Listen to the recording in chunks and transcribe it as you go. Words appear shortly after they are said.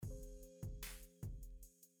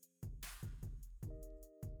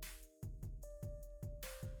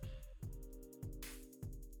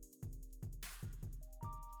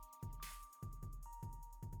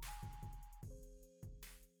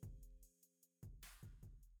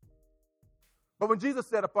But when Jesus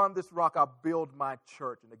said, upon this rock I'll build my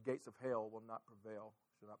church, and the gates of hell will not prevail,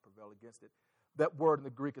 shall not prevail against it. That word in the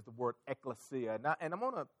Greek is the word ekklesia. And I'm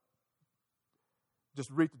going to just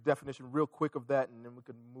read the definition real quick of that, and then we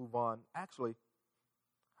can move on. Actually,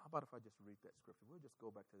 how about if I just read that scripture? We'll just go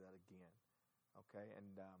back to that again. Okay, and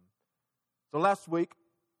so last week,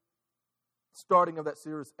 starting of that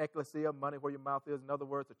series, ekklesia, money where your mouth is. In other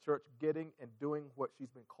words, the church getting and doing what she's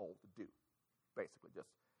been called to do. Basically, just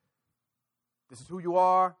this is who you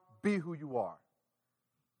are, be who you are.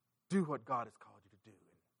 Do what God has called you to do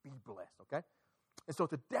and be blessed, okay? And so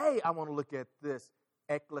today I want to look at this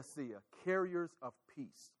ekklesia, carriers of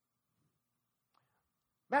peace.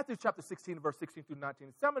 Matthew chapter 16, verse 16 through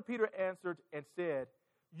 19. Simon Peter answered and said,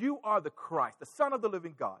 you are the Christ, the Son of the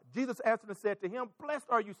living God. Jesus answered and said to him, blessed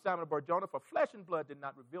are you, Simon Bar-Jonah, for flesh and blood did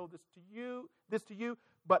not reveal this to you,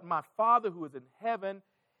 but my Father who is in heaven.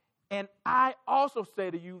 And I also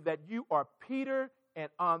say to you that you are Peter, and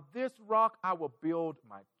on this rock I will build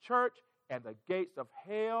my church, and the gates of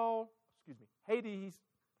Hades,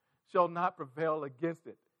 shall not prevail against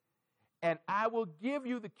it. And I will give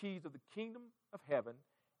you the keys of the kingdom of heaven,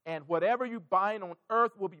 and whatever you bind on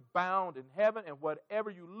earth will be bound in heaven, and whatever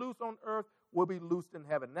you loose on earth will be loosed in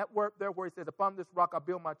heaven. That word there where he says, upon this rock I'll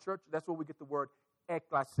build my church, that's where we get the word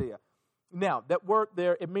ekklesia. Now, that word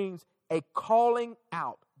there, it means a calling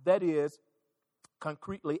out. That is,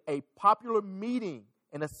 concretely, a popular meeting,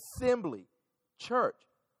 an assembly, church,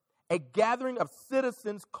 a gathering of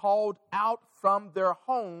citizens called out from their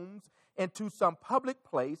homes into some public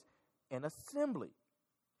place, an assembly.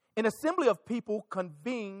 An assembly of people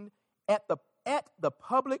convened at the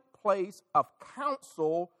public place of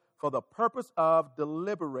council for the purpose of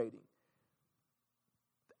deliberating.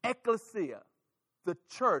 Ekklesia, the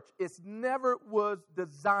church, it never was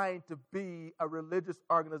designed to be a religious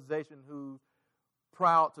organization who's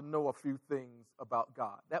proud to know a few things about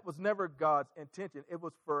God. That was never God's intention. It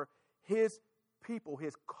was for his people,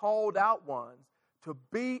 his called out ones, to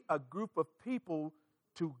be a group of people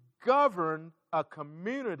to govern a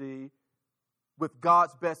community with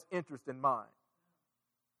God's best interest in mind.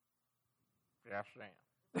 Just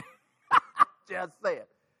saying. Just saying.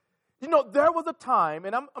 You know, there was a time,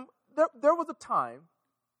 and there was a time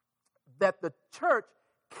that the church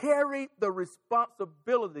carried the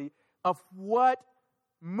responsibility of what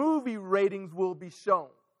movie ratings will be shown.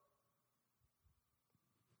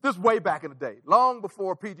 This way back in the day, long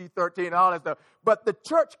before PG-13 and all that stuff. But the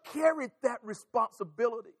church carried that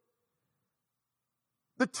responsibility.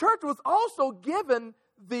 The church was also given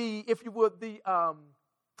the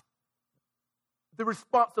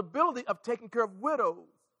responsibility of taking care of widows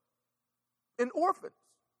and orphans.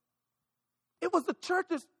 It was the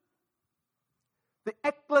church's, the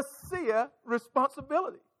ekklesia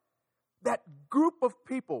responsibility. That group of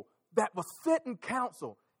people that will sit in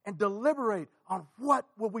council and deliberate on what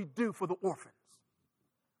will we do for the orphans?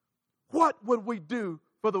 What would we do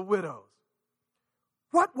for the widows?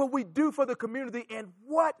 What will we do for the community? And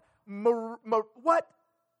what moral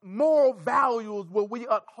values will we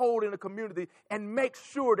uphold in the community and make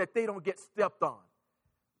sure that they don't get stepped on?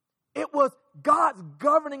 It was God's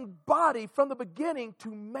governing body from the beginning to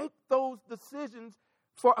make those decisions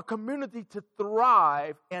for a community to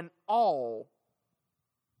thrive and all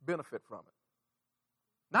benefit from it.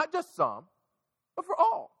 Not just some, but for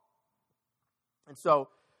all. And so,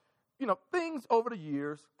 you know, things over the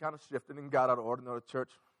years kind of shifted and got out of order. You know, the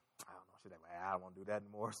church, I don't want to do that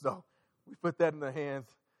anymore. So we put that in the hands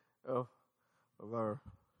of our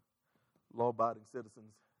law-abiding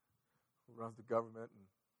citizens who runs the government. And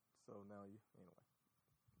so now, anyway,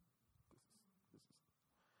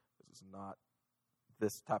 this is not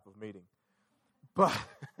this type of meeting. But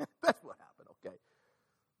that's what happened, okay?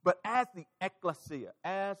 But as the ekklesia,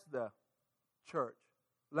 as the church,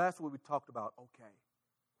 last week we talked about, okay,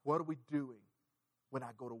 what are we doing when I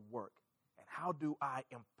go to work? And how do I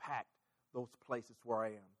impact those places where I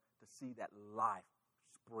am to see that life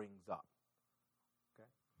springs up? Okay?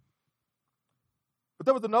 But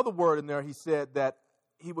there was another word in there. He said that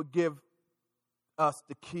he would give us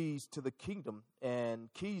the keys to the kingdom.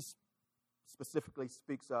 And keys specifically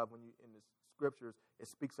speaks of, when you in the scriptures, it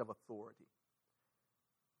speaks of authority.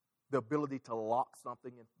 The ability to lock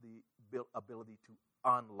something and the ability to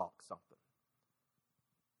unlock something.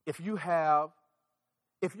 If you have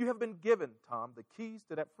been given, Tom, the keys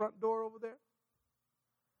to that front door over there,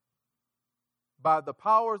 by the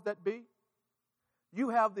powers that be, you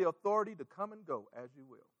have the authority to come and go as you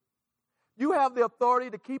will. You have the authority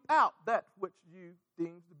to keep out that which you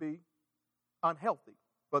deem to be unhealthy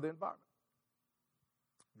for the environment.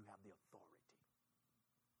 You have the authority.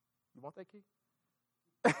 You want that key?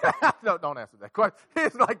 No, don't answer that question.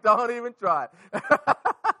 It's like, don't even try it.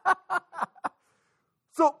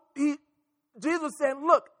 So Jesus was saying,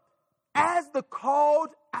 look, as the called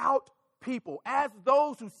out people, as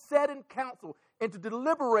those who sat in council and to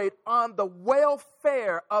deliberate on the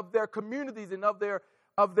welfare of their communities and of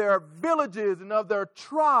their villages and of their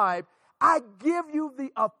tribe, I give you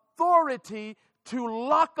the authority to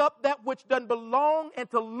lock up that which doesn't belong and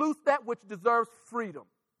to loose that which deserves freedom.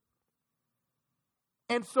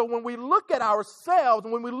 And so when we look at ourselves,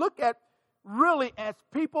 and when we look at really as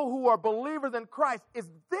people who are believers in Christ, is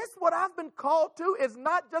this what I've been called to? It's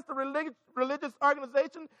not just a religious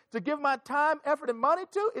organization to give my time, effort, and money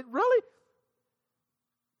to. It really,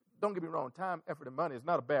 don't get me wrong, time, effort, and money is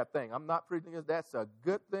not a bad thing. I'm not preaching this. That's a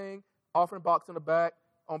good thing. Offering box in the back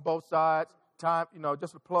on both sides. Time,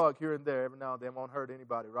 just a plug here and there every now and then won't hurt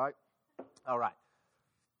anybody, right? All right.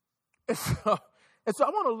 And so I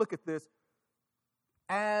want to look at this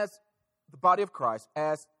as the body of Christ,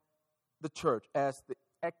 as the church, as the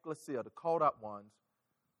ecclesia, the called out ones.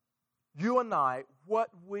 You and I,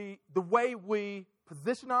 the way we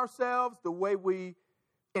position ourselves, the way we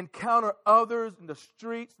encounter others in the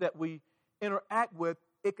streets that we interact with,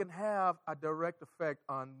 it can have a direct effect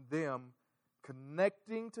on them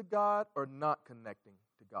connecting to God or not connecting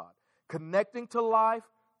to God. Connecting to life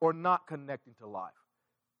or not connecting to life.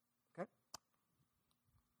 Okay?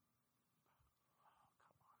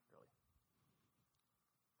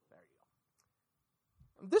 There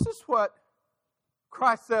you go. This is what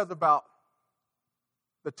Christ says about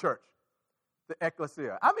the church, the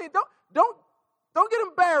ecclesia. I mean, don't get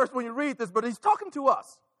embarrassed when you read this, but he's talking to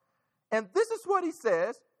us. And this is what he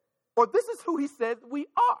says, or this is who he says we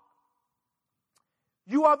are.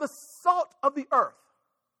 You are the salt of the earth.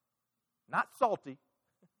 Not salty.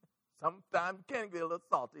 Sometimes it can be a little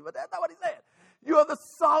salty, but that's not what he said. You are the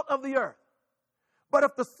salt of the earth. But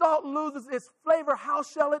if the salt loses its flavor, how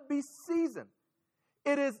shall it be seasoned?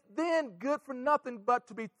 It is then good for nothing but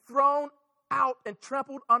to be thrown out and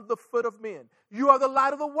trampled under the foot of men. You are the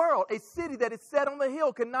light of the world. A city that is set on the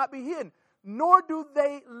hill cannot be hidden. Nor do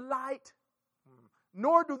they light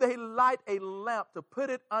a lamp to put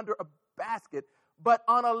it under a basket, but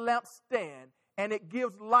on a lampstand, and it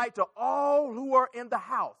gives light to all who are in the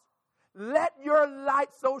house. Let your light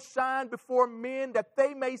so shine before men that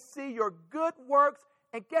they may see your good works.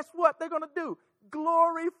 And guess what they're going to do?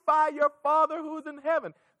 Glorify your Father who's in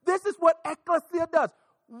heaven. This is what ecclesia does.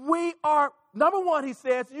 We are, number one, he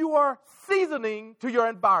says, you are seasoning to your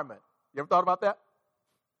environment. You ever thought about that?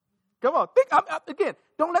 Come on, think, again,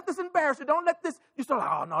 don't let this embarrass you. Don't let this, you start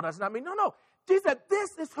like, oh, no, that's not me. No. Jesus said,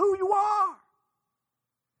 this is who you are.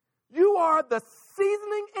 You are the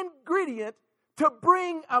seasoning ingredient to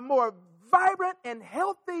bring a more vibrant and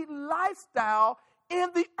healthy lifestyle in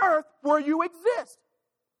the earth where you exist.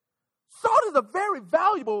 Salt is a very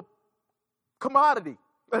valuable commodity.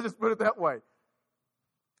 Let's just put it that way.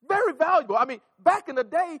 Very valuable. I mean, back in the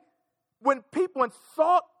day, when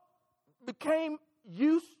salt became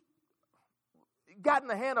used, got in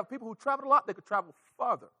the hand of people who traveled a lot, they could travel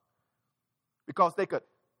farther because they could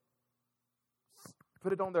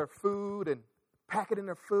put it on their food and pack it in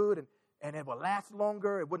their food, and it would last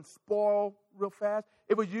longer. It wouldn't spoil real fast.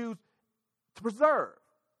 It was used to preserve.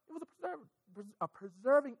 It was a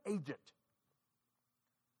preserving agent.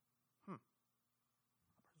 A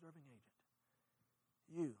preserving agent.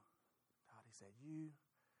 You, God, he said, you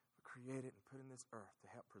were created and put in this earth to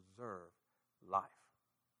help preserve life.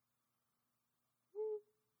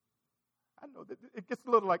 I know that it gets a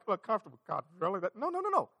little like uncomfortable. God, really?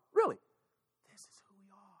 No. Really. This is who we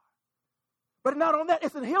are. But not on that,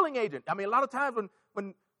 it's a healing agent. I mean, a lot of times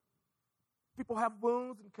when people have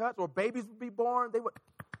wounds and cuts or babies would be born, they would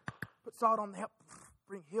put salt on to help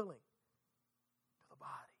bring healing to the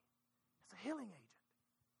body. It's a healing agent.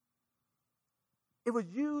 It was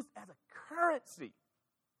used as a currency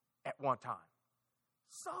at one time.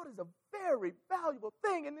 Salt is a very valuable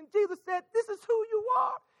thing. And then Jesus said, this is who you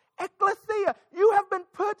are. Ecclesia, you have been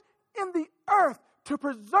put in the earth to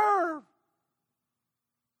preserve,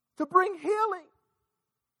 to bring healing.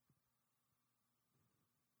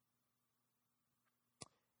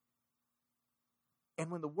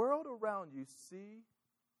 And when the world around you see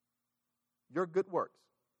your good works,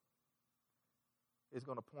 it's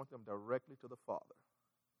going to point them directly to the Father,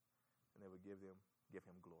 and they will give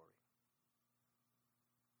him glory.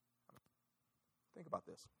 Think about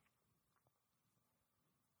this.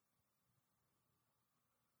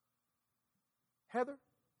 Heather,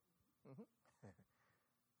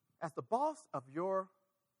 as the boss of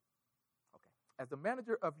as the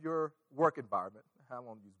manager of your work environment, I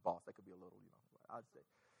won't use boss, that could be a little, I'd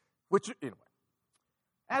say, anyway.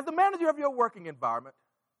 As the manager of your working environment,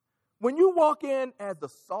 when you walk in as the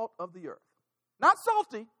salt of the earth, not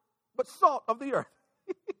salty, but salt of the earth,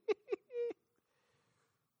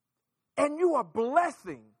 and you are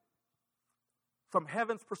blessing from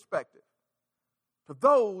heaven's perspective to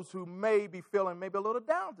those who may be feeling maybe a little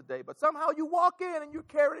down today, but somehow you walk in and you're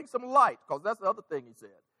carrying some light, because that's the other thing he said.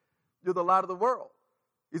 You're the light of the world.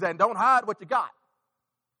 He said, don't hide what you got.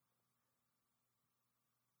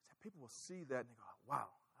 He said, people will see that and they go, wow,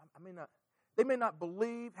 they may not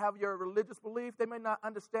believe, have your religious belief. They may not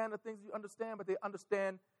understand the things you understand, but they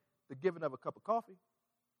understand the giving of a cup of coffee.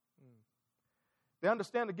 They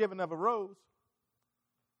understand the giving of a rose.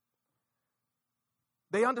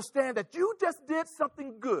 They understand that you just did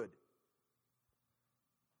something good.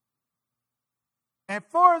 And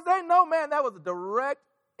far as they know, man, that was a direct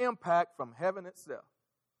impact from heaven itself.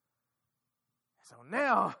 So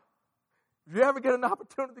now, if you ever get an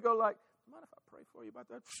opportunity to go like, mind if I pray for you about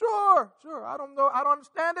that? Sure. I don't know. I don't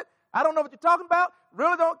understand it. I don't know what you're talking about.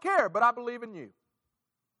 Really don't care, but I believe in you.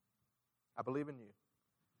 I believe in you.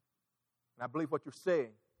 And I believe what you're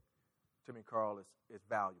saying to me, Carl, is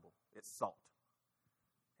valuable. It's salt.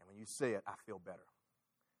 And when you say it, I feel better.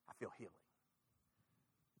 I feel healing.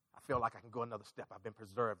 I feel like I can go another step. I've been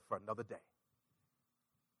preserved for another day.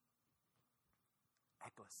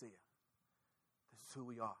 Ecclesia. This is who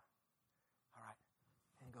we are. All right.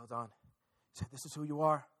 And he goes on. He said, this is who you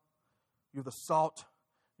are. You're the salt.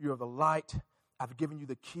 You're the light. I've given you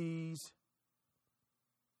the keys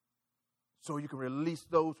so you can release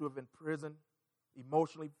those who have been in prison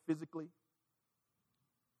emotionally, physically.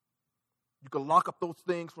 You can lock up those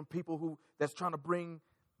things from people that's trying to bring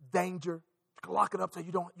danger. You can lock it up so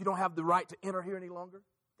you don't have the right to enter here any longer.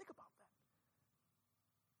 Think about that.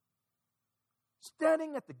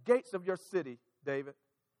 Standing at the gates of your city, David,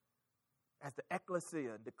 as the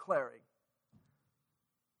ecclesia, declaring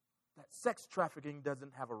that sex trafficking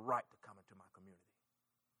doesn't have a right to come into my community.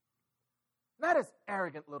 Not as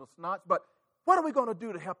arrogant little snots, but what are we going to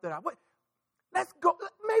do to help that out? Let's go.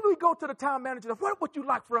 Maybe we go to the town manager. What would you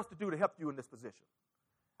like for us to do to help you in this position?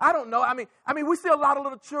 I don't know. I mean, we see a lot of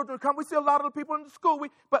little children come. We see a lot of little people in the school.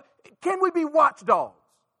 But can we be watchdogs?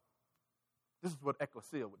 This is what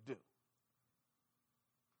ecclesia would do.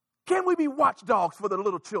 Can we be watchdogs for the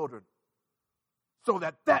little children so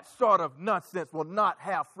that sort of nonsense will not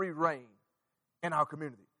have free reign in our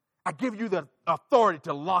community? I give you the authority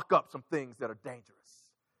to lock up some things that are dangerous.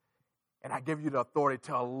 And I give you the authority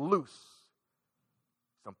to loose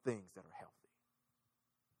some things that are healthy.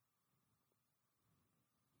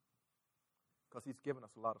 Because he's given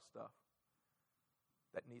us a lot of stuff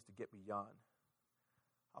that needs to get beyond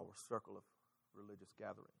our circle of religious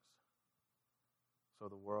gatherings so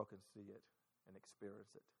the world can see it and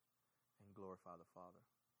experience it and glorify the Father.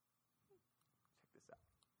 Check this out.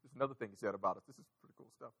 There's another thing he said about us. This is pretty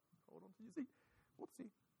cool stuff. Hold on. You see?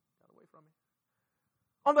 Whoopsie. Got away from me.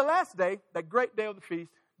 On the last day, that great day of the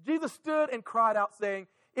feast, Jesus stood and cried out, saying,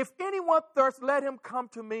 if anyone thirsts, let him come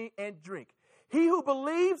to me and drink. He who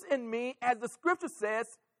believes in me, as the scripture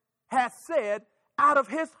has said, out of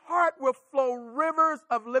his heart will flow rivers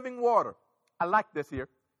of living water. I like this here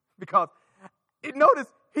because notice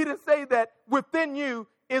he didn't say that within you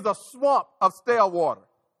is a swamp of stale water.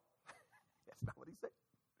 That's not what he said.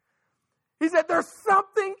 He said there's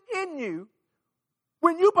something in you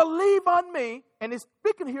when you believe on me, and he's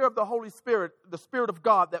speaking here of the Holy Spirit, the Spirit of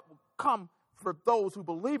God that will come for those who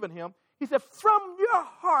believe in him. He said, from your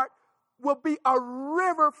heart will be a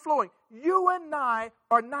river flowing. You and I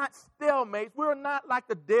are not stalemates. We're not like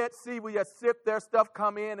the Dead Sea where you sit there, stuff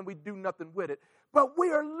come in, and we do nothing with it. But we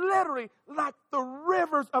are literally like the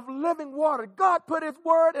rivers of living water. God put his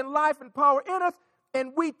word and life and power in us,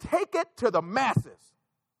 and we take it to the masses.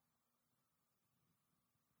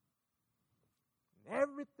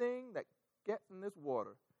 Everything that gets in this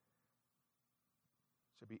water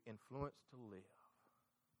should be influenced to live.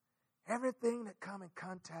 Everything that come in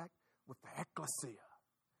contact with the ecclesia,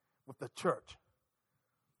 with the church,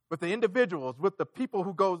 with the individuals, with the people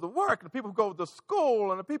who goes to work, the people who go to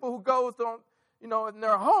school, and the people who goes to, in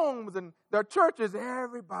their homes and their churches,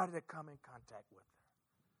 everybody that come in contact with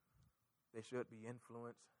them, they should be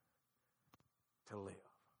influenced to live.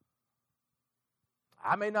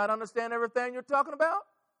 I may not understand everything you're talking about.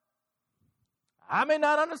 I may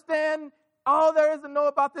not understand all there is to know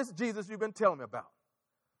about this Jesus you've been telling me about.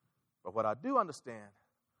 But what I do understand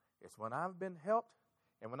is when I've been helped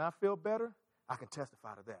and when I feel better, I can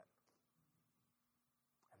testify to that.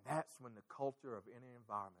 And that's when the culture of any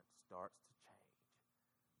environment starts to change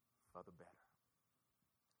for the better.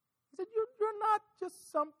 He said, you're not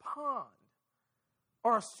just some pond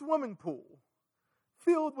or a swimming pool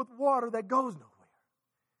filled with water that goes nowhere.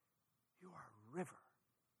 You are a river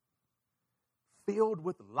filled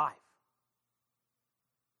with life,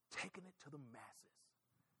 taking it to the masses.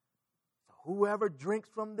 So whoever drinks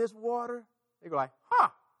from this water, they go like,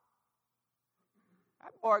 that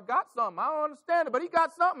boy got something. I don't understand it, but he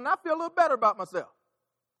got something, and I feel a little better about myself.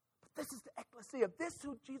 But this is the ecclesia. This is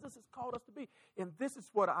who Jesus has called us to be. And this is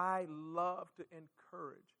what I love to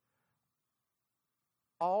encourage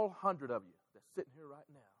all 100 of you that's sitting here right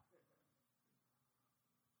now.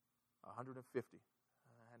 150. I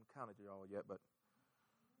hadn't counted you all yet, but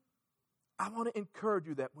I want to encourage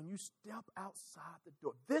you that when you step outside the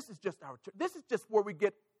door, this is just our church. This is just where we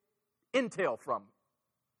get intel from.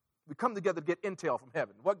 We come together to get intel from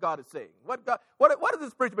heaven, what God is saying. What has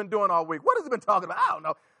this preacher been doing all week? What has he been talking about? I don't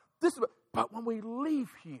know. But when we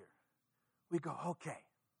leave here, we go, okay,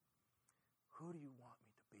 who do you want me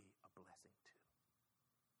to be a blessing to?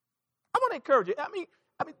 I want to encourage you. I mean,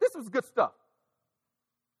 this was good stuff.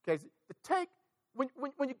 Okay, when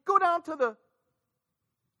you go down to the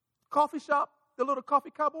coffee shop, the little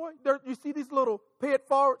coffee cowboy, there you see these little pay it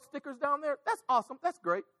forward stickers down there. That's awesome. That's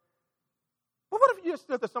great. But what if you just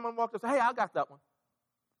stood there, someone walked up and said, hey, I got that one.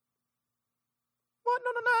 What?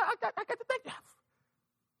 No, I got to thank you.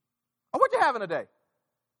 Oh, what you having today?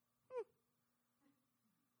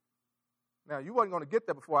 Now, you wasn't going to get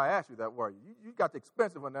that before I asked you that, were you? You got the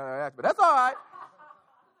expensive one that I asked, but that's all right.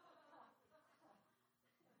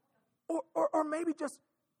 Or maybe just,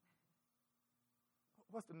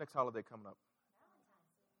 what's the next holiday coming up?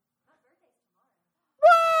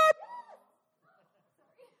 What?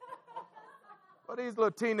 Well, these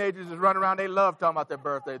little teenagers just run around, they love talking about their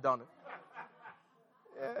birthday, don't they?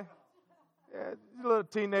 Yeah, these little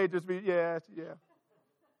teenagers, yeah.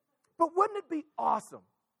 But wouldn't it be awesome?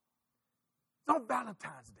 It's on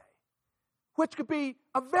Valentine's Day, which could be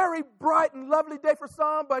a very bright and lovely day for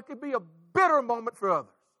some, but it could be a bitter moment for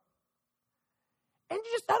others. And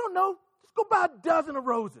you just, I don't know, just go buy a dozen of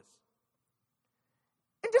roses.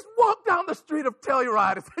 And just walk down the street of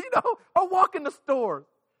Telluride, or walk in the stores.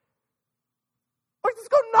 Or just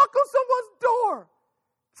go knock on someone's door.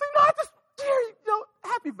 So, I just,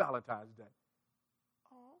 happy Valentine's Day.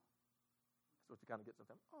 Oh, that's what you kind of get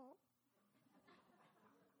sometimes. Oh.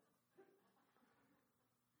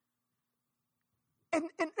 And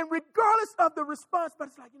regardless of the response, but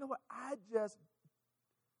it's like, you know what? I just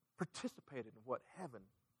participated in what heaven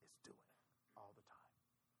is doing all the time.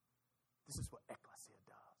 This is what ecclesia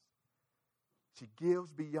does. She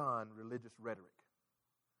gives beyond religious rhetoric.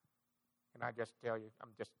 And I just tell you,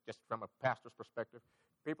 I'm just from a pastor's perspective,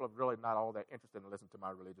 people are really not all that interested in listening to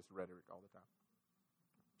my religious rhetoric all the time.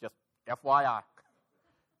 Just FYI.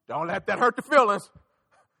 Don't let that hurt the feelings.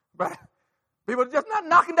 But people are just not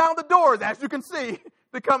knocking down the doors, as you can see,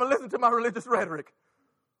 to come and listen to my religious rhetoric.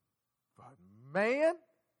 But man,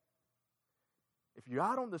 if you're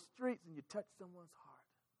out on the streets and you touch someone's heart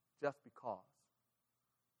just because.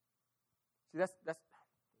 See, that's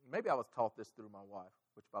maybe I was taught this through my wife,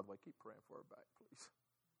 which, by the way, keep praying for her back, please.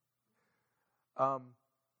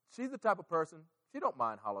 She's the type of person, she don't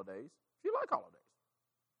mind holidays. She like holidays.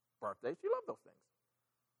 Birthdays, she loves those things.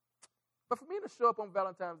 But for me to show up on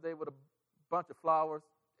Valentine's Day with a bunch of flowers,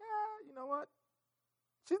 you know what?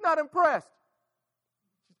 She's not impressed.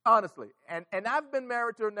 Honestly. And I've been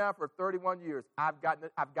married to her now for 31 years. I've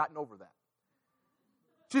gotten over that.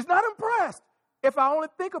 She's not impressed if I only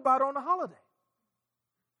think about her on a holiday.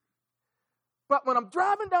 But when I'm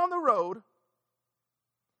driving down the road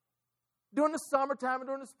during the summertime and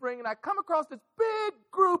during the spring, and I come across this big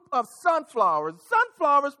group of sunflowers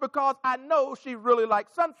because I know she really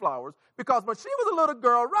likes sunflowers, because when she was a little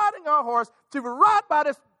girl riding her horse, she would ride by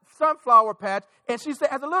this sunflower patch, and she said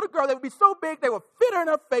as a little girl they would be so big they would fit her in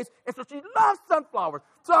her face, and so she loved sunflowers.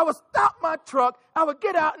 So I would stop my truck, I would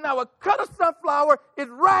get out, and I would cut a sunflower, it's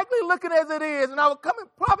raggedy looking as it is, and I would come and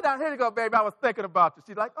plop it down. Here you go, baby, I was thinking about you.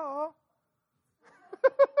 She's like, oh.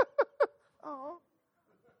 Oh.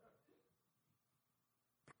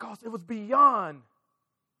 Because it was beyond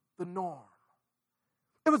the norm.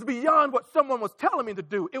 It was beyond what someone was telling me to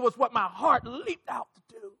do. It was what my heart leaped out to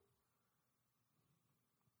do.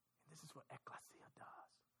 This is what ecclesia does.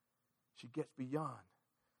 She gets beyond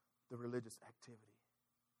the religious activity.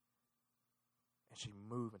 And she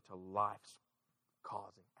moves into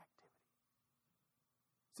life-causing activity.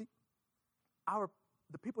 See,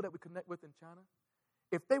 the people that we connect with in China,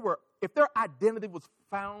 if their identity was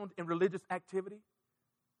found in religious activity,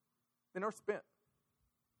 then they're spent.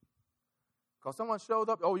 Because someone shows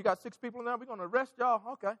up, oh, you got 6 people in there, we're going to arrest y'all?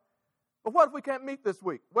 Okay. But what if we can't meet this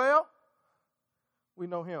week? Well, we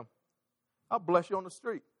know him. I'll bless you on the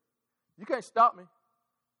street. You can't stop me.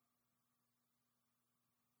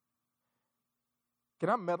 Can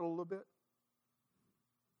I meddle a little bit?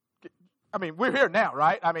 I mean, we're here now,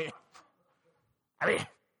 right? I mean,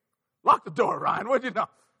 lock the door, Ryan. What'd you know?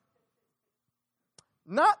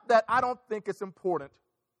 Not that I don't think it's important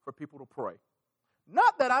for people to pray.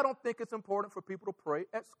 Not that I don't think it's important for people to pray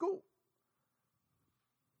at school.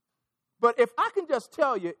 But if I can just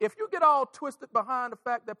tell you, if you get all twisted behind the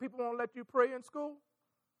fact that people won't let you pray in school,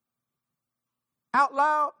 out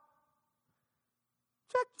loud,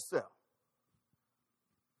 check yourself.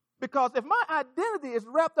 Because if my identity is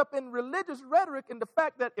wrapped up in religious rhetoric and the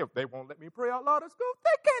fact that if they won't let me pray out loud at school,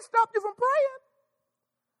 they can't stop you from praying.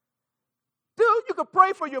 Dude, you could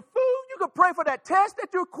pray for your food. You could pray for that test that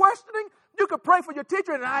you're questioning. You could pray for your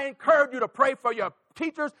teacher, and I encourage you to pray for your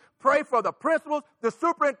teachers, pray for the principals, the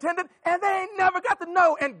superintendent, and they ain't never got to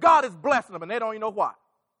know, and God is blessing them, and they don't even know why.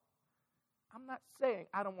 I'm not saying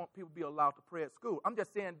I don't want people to be allowed to pray at school. I'm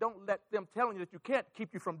just saying don't let them telling you that you can't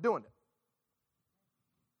keep you from doing it.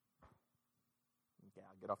 Okay,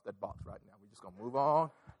 I'll get off that box right now. We're just going to move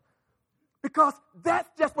on. Because that's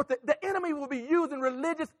just what the enemy will be using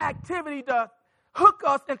religious activity to hook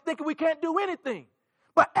us and thinking we can't do anything.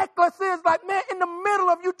 But ecclesia is like, man, in the middle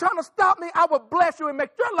of you trying to stop me, I will bless you and make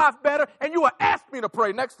your life better, and you will ask me to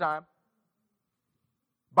pray next time.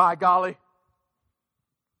 By golly.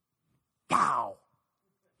 Wow.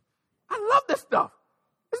 I love this stuff.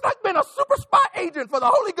 It's like being a super spy agent for the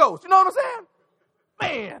Holy Ghost. You know what I'm saying?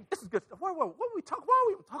 Man, this is good stuff. What are we talking? Why are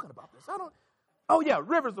we even talking about this? Oh, yeah,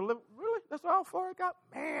 rivers of living. Really? That's how far it got?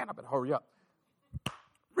 Man, I better hurry up.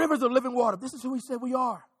 Rivers of living water. This is who he said we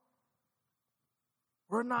are.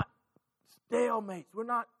 We're not stalemates. We're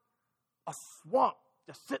not a swamp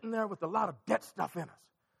just sitting there with a lot of dead stuff in us.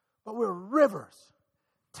 But we're rivers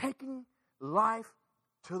taking life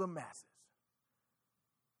to the masses.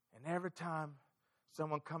 And every time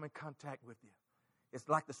someone come in contact with you, it's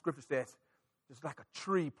like the scripture says, it's like a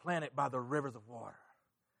tree planted by the rivers of water.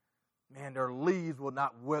 Man, their leaves will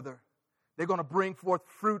not wither. They're going to bring forth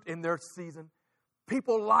fruit in their season.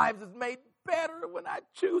 People's lives is made better when I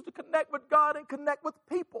choose to connect with God and connect with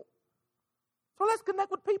people. So let's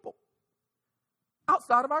connect with people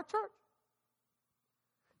outside of our church.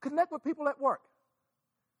 Connect with people at work.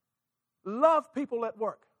 Love people at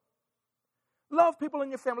work. Love people in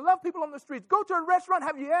your family. Love people on the streets. Go to a restaurant.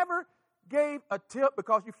 Have you ever gave a tip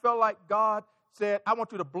because you felt like God said, I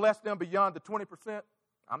want you to bless them beyond the 20%?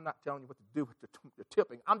 I'm not telling you what to do with the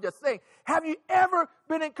tipping. I'm just saying, have you ever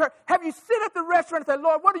been encouraged? Have you sit at the restaurant and said,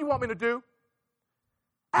 Lord, what do you want me to do?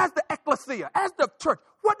 As the ecclesia, as the church,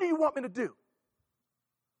 what do you want me to do?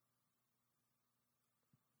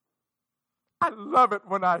 I love it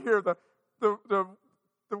when I hear the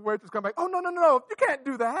waitress come back, oh, no, you can't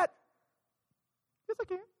do that. Yes, I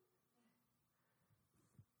can.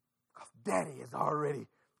 Because Daddy has already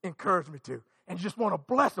encouraged me to. And you just want to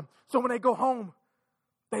bless them. So when they go home,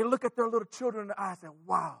 they look at their little children in the eye and say,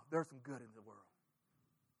 wow, there's some good in the world.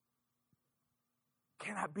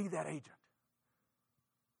 Can I be that agent?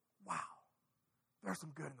 Wow, there's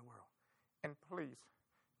some good in the world. And please,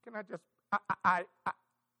 can I just,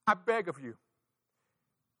 I beg of you,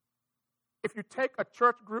 if you take a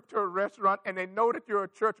church group to a restaurant and they know that you're a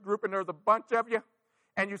church group and there's a bunch of you,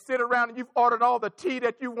 and you sit around and you've ordered all the tea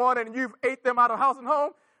that you wanted and you've ate them out of house and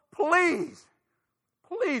home, please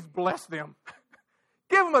bless them.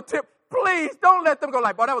 Give them a tip. Please don't let them go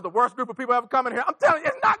like, boy, that was the worst group of people ever come in here. I'm telling you,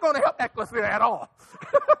 it's not going to help ecclesia at all.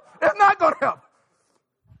 It's not going to help.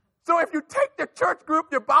 So if you take the church group,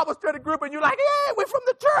 your Bible study group, and you're like, yeah, we're from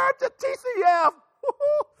the church at TCF.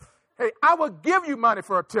 Hey, I will give you money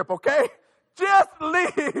for a tip, okay? Just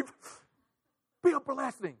leave. Be a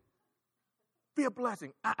blessing. Be a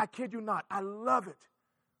blessing. I kid you not. I love it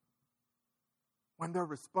when their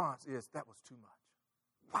response is, that was too much.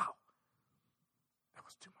 Wow. That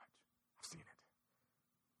was too much. I've seen it.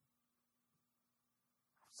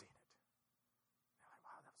 They're like,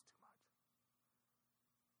 wow, that was too much.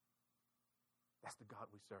 That's the God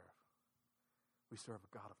we serve. We serve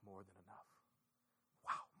a God of more than enough.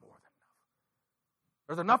 Wow, more than enough.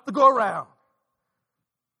 There's enough to go around.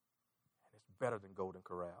 And it's better than Golden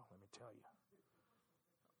Corral, let me tell you.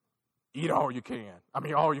 Eat all you can. I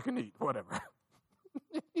mean, all you can eat, whatever.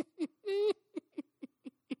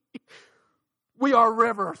 We are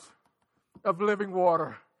rivers of living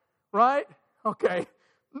water, right? Okay.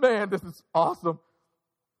 Man, this is awesome.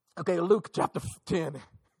 Okay, Luke chapter 10.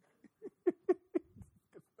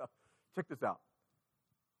 Check this out.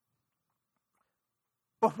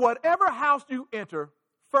 But whatever house you enter,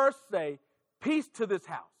 first say, peace to this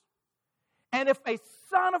house. And if a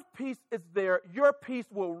son of peace is there, your peace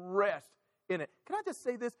will rest in it. Can I just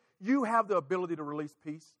say this? You have the ability to release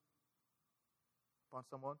peace. upon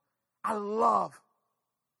someone. I love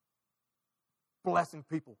blessing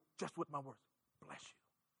people just with my words. Bless you.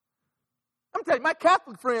 I'm telling you, my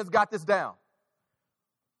Catholic friends got this down.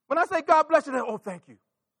 When I say God bless you, they're, oh, thank you.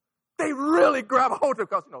 They really grab a hold of it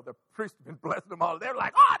because, the priest has been blessing them all. They're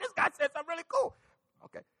like, oh, this guy said something really cool.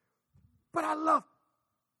 Okay. But I love,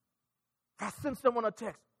 if I send someone a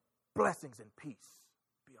text, blessings and peace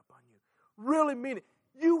be upon you. Really mean it.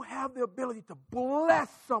 You have the ability to bless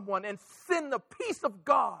someone and send the peace of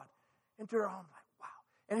God into their home. Like, wow.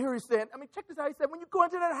 And here he's saying, check this out. He said, when you go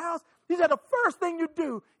into that house, he said, the first thing you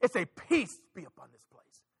do is say, peace be upon this place.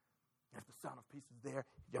 If the sound of peace is there,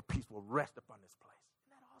 your peace will rest upon this place.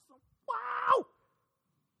 Isn't that awesome? Wow.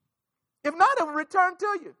 If not, it will return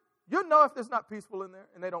to you. You'll know if it's not peaceful in there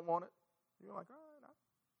and they don't want it. You're like, all right,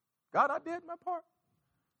 God, I did my part.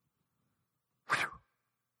 Whew.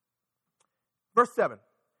 Verse 7,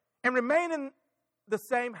 and remain in the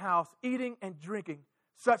same house, eating and drinking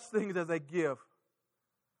such things as they give.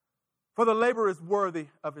 For the laborer is worthy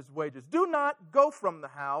of his wages. Do not go from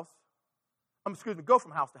house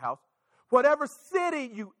to house. Whatever city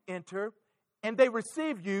you enter, and they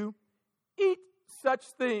receive you, eat such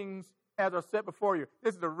things as are set before you.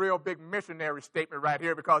 This is a real big missionary statement right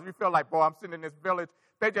here because you feel like, boy, I'm sitting in this village.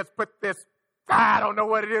 They just put this, I don't know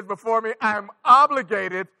what it is before me. I'm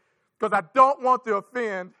obligated because I don't want to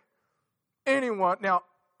offend anyone. Now,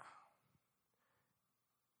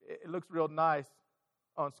 it looks real nice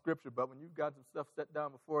on Scripture, but when you've got some stuff set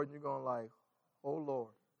down before you, you're going like, oh,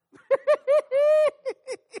 Lord.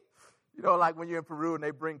 Like when you're in Peru and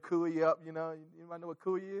they bring cuy up, you might know what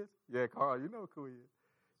cuy is? Yeah, Carl, you know what cuy is.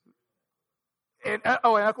 And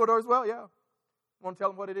Ecuador as well, yeah. Want to tell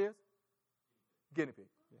them what it is? Guinea pig.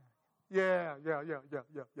 Yeah.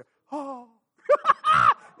 Oh.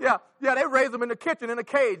 Yeah, they raise them in the kitchen in a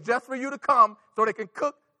cage just for you to come so they can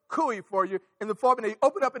cook cuy for you in the form, and they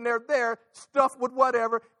open up and they're there, stuffed with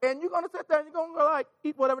whatever, and you're going to sit there and you're going to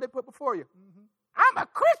eat whatever they put before you. Mm-hmm. I'm a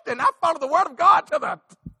Christian. I follow the word of God to the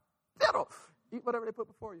tittle. Eat whatever they put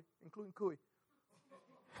before you, including cuy.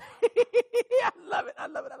 I love it.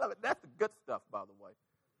 That's the good stuff, by the way.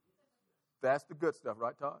 That's the good stuff,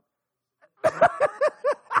 right, Todd? This is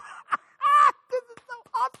so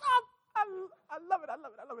awesome. I love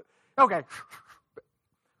it. Okay.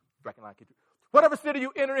 Whatever city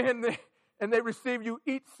you enter in and they receive you,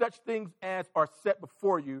 eat such things as are set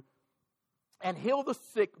before you, and heal the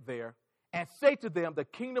sick there, and say to them, the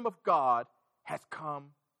kingdom of God has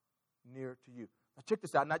come near to you. Now check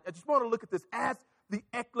this out. And I just want to look at this as the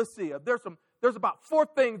ecclesia. There's about 4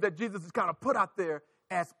 things that Jesus has kind of put out there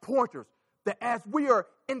as pointers, that as we are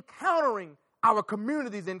encountering our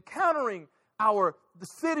communities, encountering the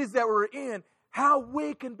cities that we're in, how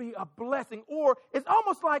we can be a blessing. Or it's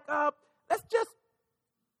almost like,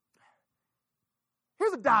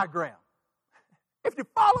 here's a diagram. If you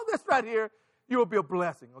follow this right here, you will be a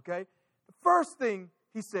blessing, okay? The first thing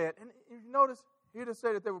he said, and if you notice, he didn't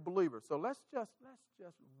say that they were believers. So let's just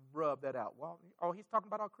rub that out. Well, he's talking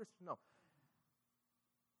about all Christians? No.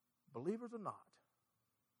 Believers or not,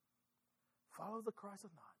 followers of Christ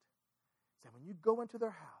or not, say when you go into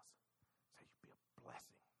their house, say you be a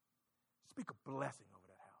blessing. Speak a blessing over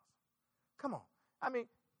that house. Come on.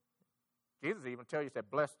 Jesus even tell you, said,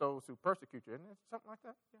 bless those who persecute you. Isn't it something like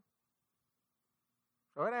that? Yeah.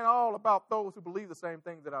 So it ain't all about those who believe the same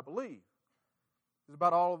things that I believe. It's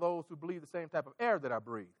about all of those who believe the same type of air that I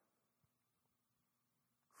breathe.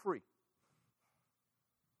 Free.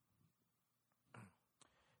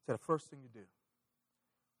 So the first thing you do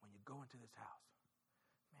when you go into this house,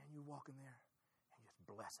 man, you walk in there and just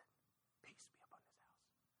bless it. Peace be upon this house.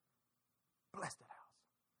 Bless that house.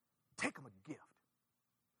 Take them a gift.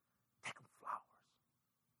 Take them flowers.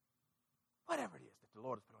 Whatever it is that the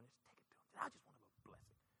Lord has put on you, just take it to them. I just want to go bless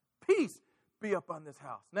it. Peace be upon this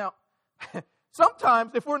house. Now,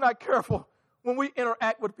 sometimes if we're not careful when we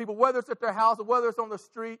interact with people, whether it's at their house or whether it's on the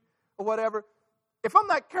street or whatever, if I'm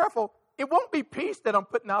not careful, it won't be peace that I'm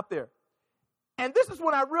putting out there. And this is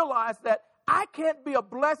when I realized that I can't be a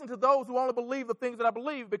blessing to those who only believe the things that I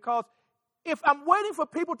believe, because if I'm waiting for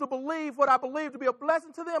people to believe what I believe to be a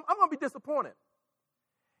blessing to them, I'm going to be disappointed.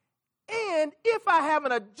 And if I have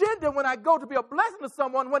an agenda when I go to be a blessing to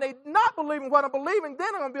someone, when they're not believing what I'm believing, then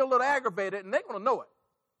I'm going to be a little aggravated, and they're going to know it.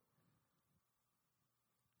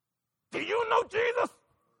 Do you know Jesus?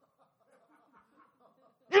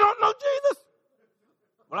 You don't know Jesus?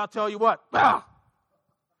 Well, I'll tell you what.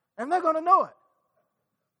 And they're going to know it.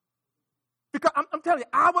 Because I'm telling you,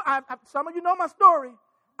 some of you know my story.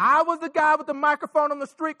 I was the guy with the microphone on the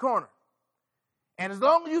street corner. And as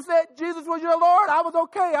long as you said Jesus was your Lord, I was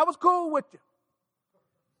okay. I was cool with you.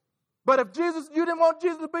 But if you didn't want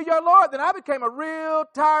Jesus to be your Lord, then I became a real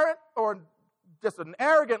tyrant or just an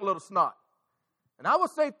arrogant little snot. And I would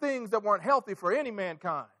say things that weren't healthy for any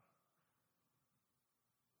mankind.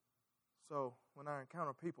 So when I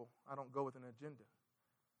encounter people, I don't go with an agenda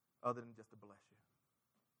other than just to bless you.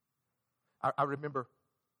 I remember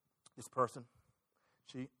this person.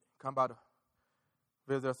 She come by to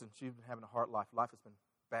visit us, and she's been having a hard life. Life has been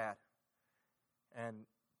bad. And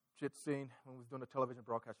she had seen, when we was doing a television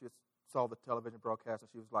broadcast, she had saw the television broadcast, and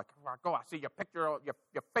she was like, "Go, I see your picture,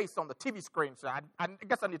 your face on the TV screen, so I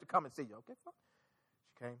guess I need to come and see you." Okay, fine.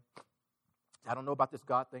 She came. "I don't know about this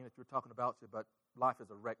God thing that you're talking about," but life is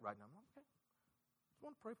a wreck right now. I'm like, "Okay, I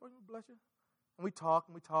want to pray for you, bless you." And we talked,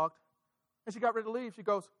 and she got ready to leave. She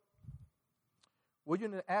goes, "Well, you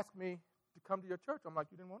didn't ask me to come to your church." I'm like,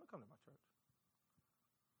 "You didn't want to come to my church."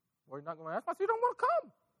 "Well, you're not going to ask me?" I said, "You don't want to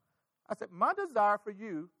come." I said, "My desire for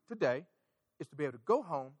you today is to be able to go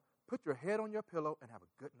home, put your head on your pillow, and have a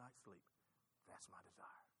good night's sleep. That's my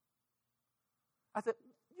desire." I said,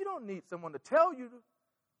 "You don't need someone to tell you to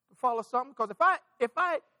follow something, because if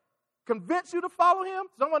I convince you to follow him,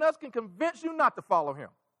 someone else can convince you not to follow him.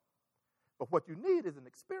 But what you need is an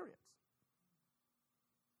experience."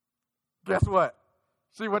 Guess what?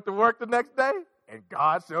 She went to work the next day, and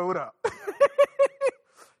God showed up.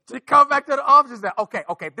 She come back to the office and said,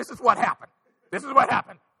 okay, this is what happened. This is what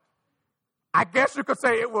happened. I guess you could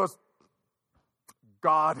say it was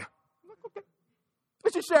God. I'm like, okay.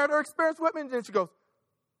 And she shared her experience with me, and then she goes,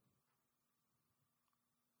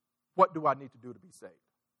 "What do I need to do to be saved?"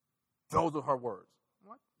 Those are her words. I'm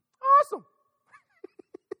like, awesome.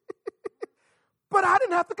 But I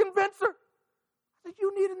didn't have to convince her. I said,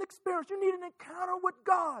 you need an experience. You need an encounter with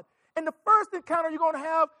God. And the first encounter you're going to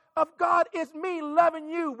have of God is me loving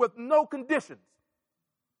you with no conditions.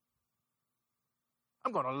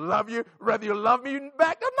 I'm going to love you whether you love me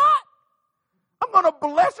back or not. I'm going to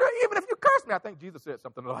bless you even if you curse me. I think Jesus said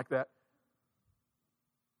something like that.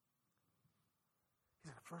 He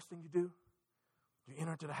said, the first thing you do, you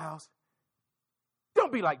enter into the house.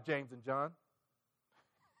 Don't be like James and John.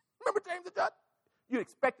 Remember James and John? You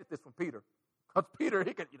expected this from Peter. Because Peter,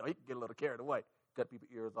 he could get a little carried away. Cut people's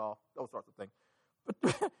ears off, those sorts of things.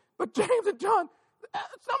 But James and John,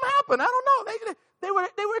 something happened. I don't know.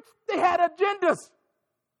 They had agendas.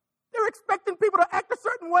 They were expecting people to act a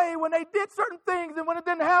certain way when they did certain things, and when it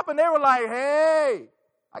didn't happen, they were like, "Hey,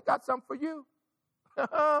 I got something for you.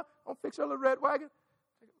 Don't fix your little red wagon."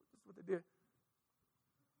 That's what they did.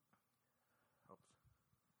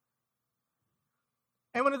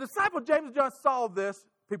 And when the disciples, James and John, saw this,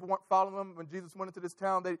 people weren't following him. When Jesus went into this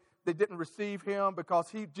town, they didn't receive him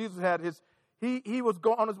because Jesus had he was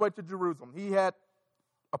going on his way to Jerusalem. He had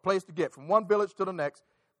a place to get from one village to the next,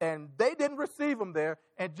 and they didn't receive him there.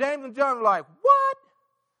 And James and John were like, "What?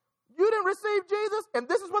 You didn't receive Jesus?" And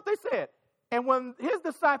this is what they said. And when his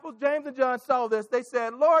disciples, James and John, saw this, they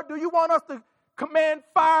said, "Lord, do you want us to command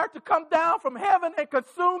fire to come down from heaven and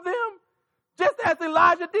consume them, just as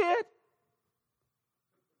Elijah did?"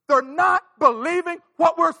 They're not believing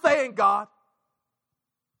what we're saying, God.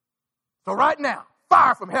 So right now,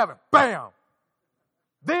 fire from heaven, bam.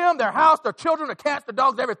 Them, their house, their children, their cats, their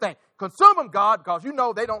dogs, everything. Consume them, God, because you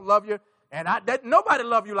know they don't love you, and nobody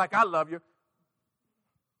love you like I love you.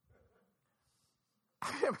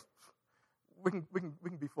 we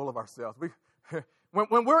can be full of ourselves.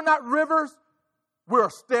 When we're not rivers, we're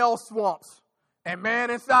stale swamps. And man,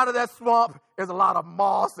 inside of that swamp is a lot of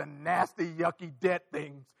moss and nasty, yucky, dead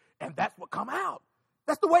things. And that's what come out.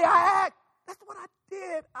 That's the way I act. That's what I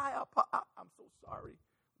did. I'm so sorry,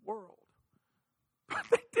 world. But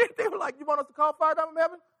they did. They were like, "You want us to call fire down from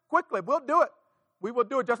heaven? Quickly, we'll do it. We will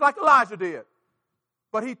do it just like Elijah did."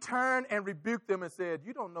 But he turned and rebuked them and said,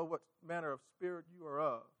 "You don't know what manner of spirit you are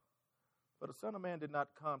of. For the Son of Man did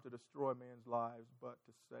not come to destroy men's lives, but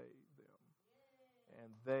to save them."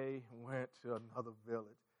 And they went to another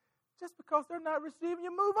village. Just because they're not receiving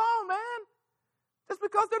you, move on, man. Just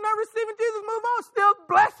because they're not receiving Jesus, move on. Still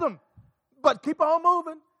bless them. But keep on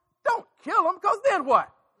moving. Don't kill them, because then what?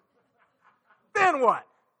 Then what?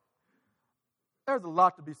 There's a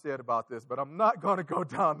lot to be said about this, but I'm not going to go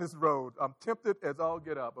down this road. I'm tempted as all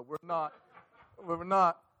get up, but we're not. We're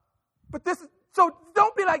not. But so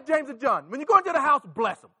don't be like James and John. When you go into the house,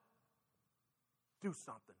 bless them. Do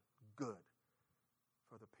something good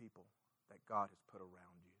for the people that God has put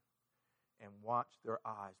around you. And watch their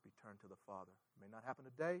eyes be turned to the Father. It may not happen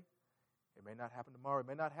today. It may not happen tomorrow. It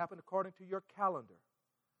may not happen according to your calendar.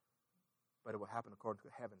 But it will happen according to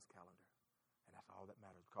heaven's calendar. And that's all that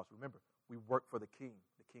matters. Because remember, we work for the King.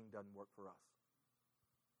 The King doesn't work for us.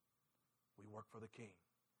 We work for the King.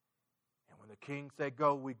 And when the king say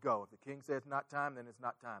go, we go. If the king says not time, then it's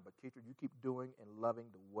not time. But teacher, you keep doing and loving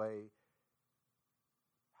the way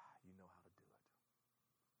you know how to do it.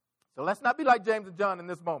 So let's not be like James and John in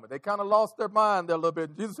this moment. They kind of lost their mind there a little bit.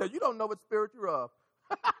 And Jesus said, you don't know what spirit you're of.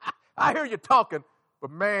 I hear you talking, but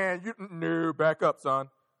man, no, back up, son.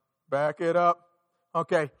 Back it up.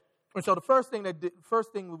 Okay. And so the first thing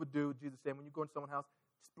we would do, Jesus said, when you go into someone's house,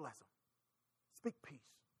 just bless them. Speak peace.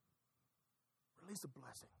 Release a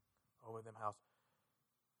blessing over them house.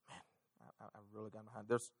 Man, I really got behind.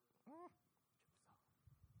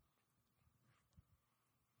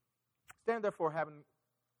 Stand therefore, having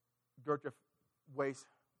girt your waist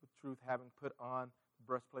with truth, having put on the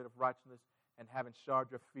breastplate of righteousness, and having shod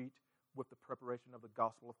your feet with the preparation of the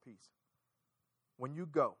gospel of peace. When you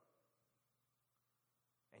go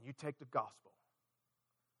and you take the gospel,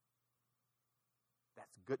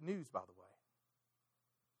 that's good news, by the way.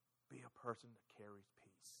 Be a person that carries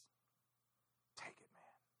peace. Take it,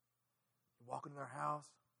 man. You walk in their house,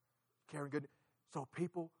 carrying good news. So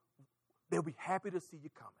people, they'll be happy to see you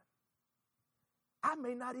coming. I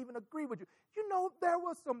may not even agree with you. You know, there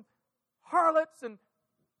was some harlots and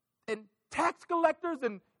tax collectors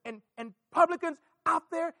and publicans out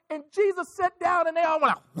there, and Jesus sat down and they all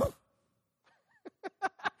went out.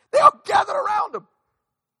 They all gathered around him.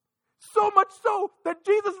 So much so that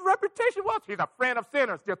Jesus' reputation was, he's a friend of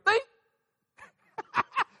sinners. Do you think?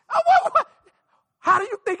 How do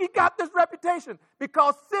you think he got this reputation?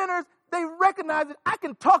 Because sinners, they recognize it. I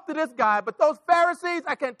can talk to this guy, but those Pharisees,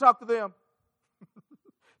 I can't talk to them.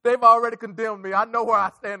 They've already condemned me. I know where I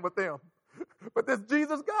stand with them. But this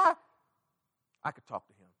Jesus guy, I could talk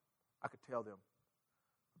to him. I could tell them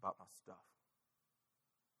about my stuff.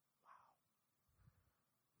 Wow.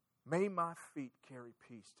 May my feet carry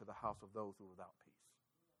peace to the house of those who are without peace.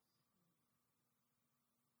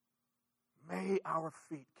 May our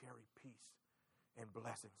feet carry peace and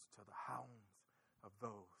blessings to the homes of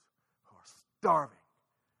those who are starving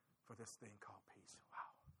for this thing called peace. Wow.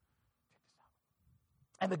 Check this out.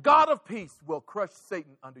 And the God of peace will crush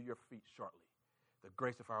Satan under your feet shortly. The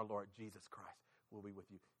grace of our Lord Jesus Christ will be with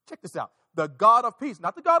you. Check this out. The God of peace,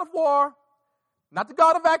 not the God of war, not the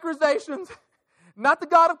God of accusations, not the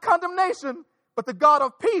God of condemnation, but the God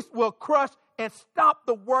of peace will crush and stop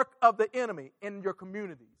the work of the enemy in your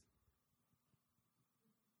communities.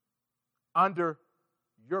 Under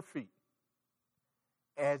your feet.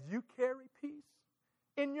 As you carry peace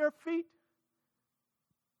in your feet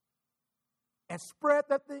and spread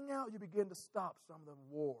that thing out, you begin to stop some of the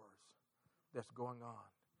wars that's going on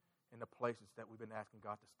in the places that we've been asking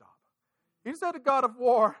God to stop. He said the God of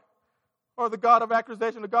war or the God of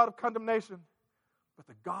accusation, the God of condemnation, but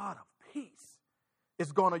the God of peace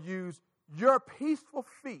is going to use your peaceful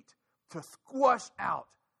feet to squash out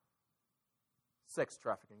sex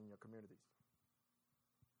trafficking in your communities,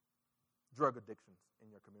 drug addictions in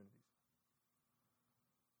your communities,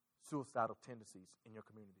 suicidal tendencies in your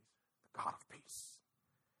communities. The God of peace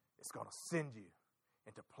is going to send you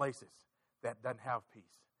into places that doesn't have peace.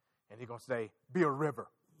 And he's going to say, be a river.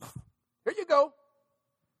 Here you go.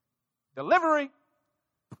 Delivery.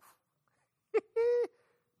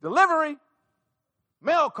 Delivery.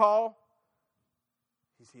 Mail call.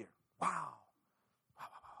 He's here. Wow. Wow,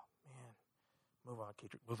 wow, wow. Man. Move on,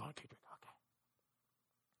 Kedrick. Move on, Kedrick. Okay.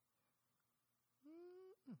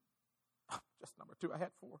 Just number 2. I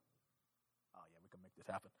had 4. Oh, yeah, we can make this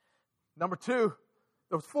happen. Number 2,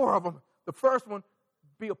 there was 4 of them. The first one,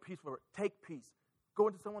 be a peaceful. Take peace. Go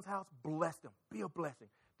into someone's house, bless them. Be a blessing.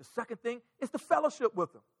 The second thing is the fellowship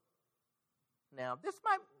with them. Now, this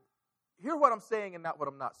might, hear what I'm saying and not what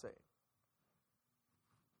I'm not saying.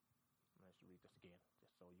 Let's read this again,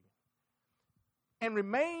 just so you. And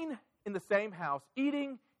remain in the same house,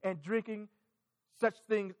 eating and drinking such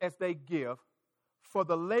things as they give, for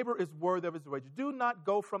the labor is worthy of his wages. Do not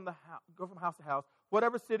go from house to house,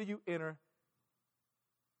 whatever city you enter,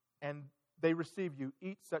 and they receive you.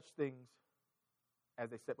 Eat such things as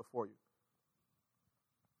they set before you.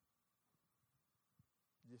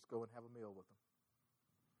 Just go and have a meal with them.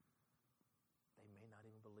 They may not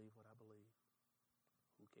even believe what I believe.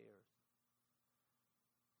 Who cares?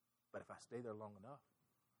 But if I stay there long enough,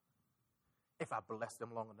 if I bless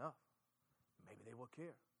them long enough, maybe they will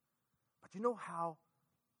care. But you know how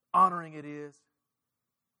honoring it is,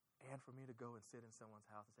 and for me to go and sit in someone's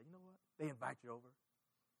house and say, you know what? They invite you over.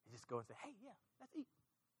 You just go and say, hey, yeah, let's eat.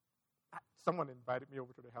 Someone invited me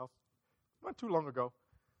over to their house not too long ago.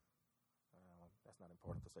 That's not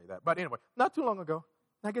important to say that. But anyway, not too long ago,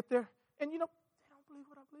 I get there, and you know, they don't believe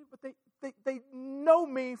what I believe, but they know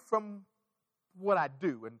me from what I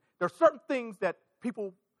do. And there are certain things that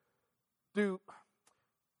people do.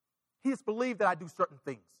 He has believed that I do certain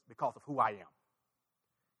things because of who I am.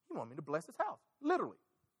 He wanted me to bless his house, literally.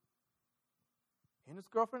 He and his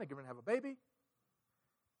girlfriend, they're going to have a baby.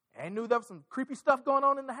 And knew there was some creepy stuff going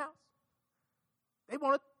on in the house. They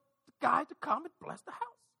wanted the guy to come and bless the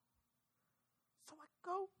house. So I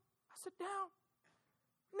go, I sit down,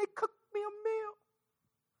 and they cooked me a meal.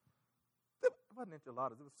 It wasn't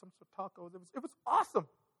enchiladas. It was some sort of tacos. It was awesome.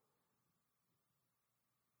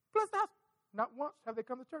 Bless the house. Not once have they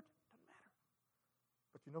come to church. Doesn't matter.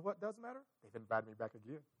 But you know what does matter? They've invited me back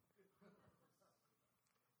again.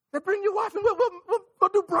 They bring your wife and we'll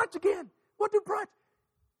do brunch again. We'll do brunch.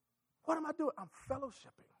 What am I doing? I'm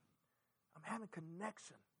fellowshipping. I'm having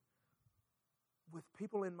connection with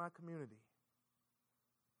people in my community.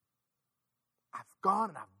 I've gone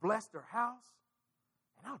and I've blessed their house,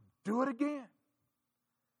 and I'll do it again.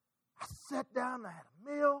 I sat down and I had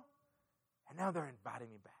a meal, and now they're inviting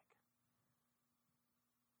me back.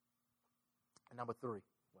 And number 3, well,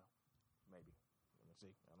 maybe. Let me see.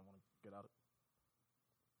 I don't want to get out of it.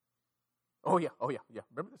 Oh, yeah.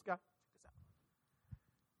 Remember this guy? Check this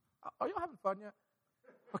out. Are y'all having fun yet?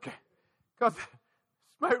 Okay. Because this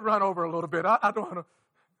might run over a little bit. I don't want to.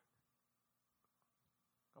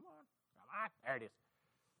 Come on. There it is.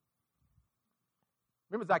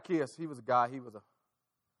 Remember Zacchaeus? He was a guy. He was a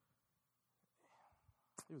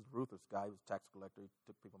ruthless guy. He was a tax collector. He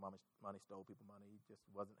took people's money, stole people's money. He just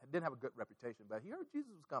didn't have a good reputation. But he heard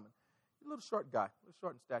Jesus was coming. He's a little short guy, a little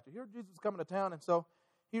short in stature. He heard Jesus was coming to town, and so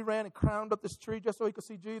he ran and climbed up this tree just so he could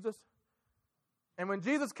see Jesus. And when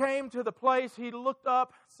Jesus came to the place, he looked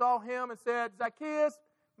up, saw him, and said, Zacchaeus,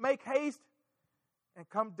 make haste and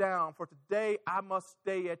come down, for today I must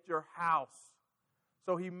stay at your house.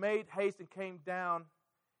 So he made haste and came down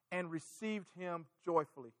and received him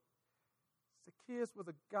joyfully. Zacchaeus was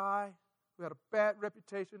a guy who had a bad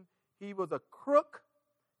reputation. He was a crook.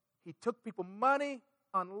 He took people's money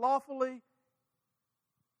unlawfully.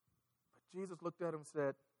 But Jesus looked at him and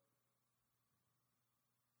said,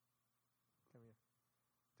 come here.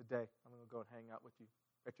 Today, I'm going to go and hang out with you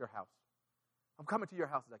at your house. I'm coming to your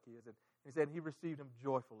house, Zacchaeus. And he said he received him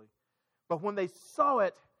joyfully. But when they saw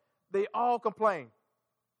it, they all complained.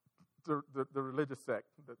 The religious sect,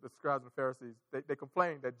 the scribes and Pharisees, they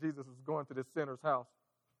complained that Jesus was going to this sinner's house.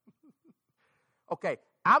 Okay,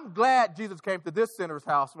 I'm glad Jesus came to this sinner's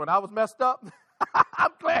house when I was messed up. I'm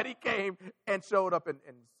glad he came and showed up and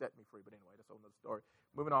set me free. But anyway, that's another story.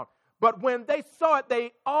 Moving on. But when they saw it,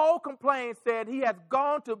 they all complained, said, he has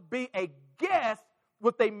gone to be a guest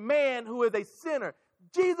with a man who is a sinner.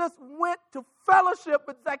 Jesus went to fellowship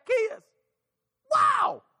with Zacchaeus.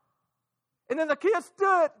 Wow! And then Zacchaeus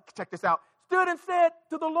stood and said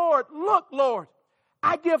to the Lord, look, Lord,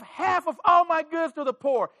 I give half of all my goods to the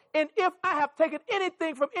poor. And if I have taken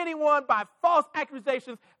anything from anyone by false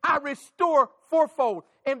accusations, I restore fourfold.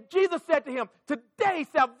 And Jesus said to him, today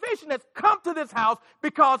salvation has come to this house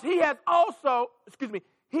because he also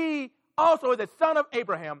is a son of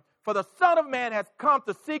Abraham. For the Son of Man has come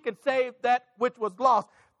to seek and save that which was lost.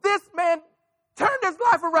 This man turned his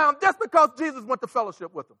life around just because Jesus went to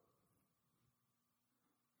fellowship with him.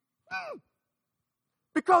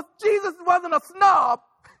 Because Jesus wasn't a snob.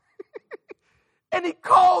 And he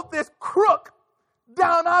called this crook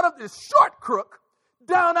down out of this short crook,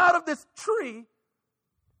 down out of this tree,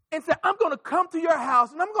 and said, I'm going to come to your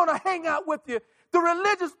house and I'm going to hang out with you. The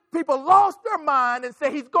religious people lost their mind and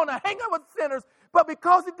said he's going to hang out with sinners. But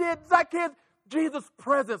because he did, Zacchaeus, Jesus'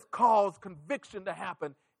 presence caused conviction to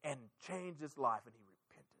happen and changed his life, and he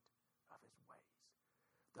repented of his ways.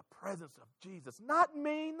 The presence of Jesus, not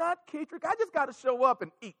me, not Keetrick. I just got to show up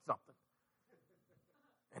and eat something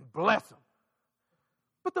and bless him.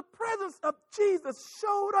 But the presence of Jesus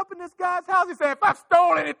showed up in this guy's house. He said, if I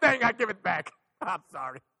stole anything, I give it back. I'm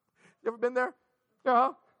sorry. You ever been there? Yeah.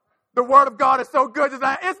 The word of God is so good.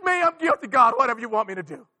 It's me. I'm guilty, God. Whatever you want me to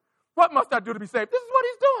do. What must I do to be saved? This is what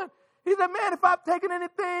he's doing. He said, man, if I've taken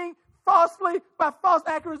anything falsely, by false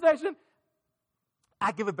accusation,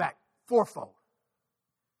 I give it back fourfold.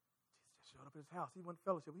 Jesus showed up at his house. He went to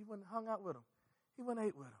fellowship. He went and hung out with him. He went and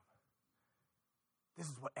ate with him. This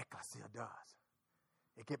is what ecclesia does.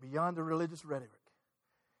 It get beyond the religious rhetoric.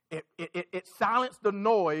 It silenced the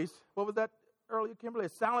noise. What was that earlier, Kimberly?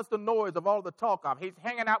 It silenced the noise of all the talk of he's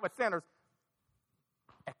hanging out with sinners.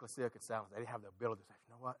 Ecclesia could silence that. They have the ability to say,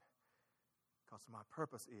 you know what? Because my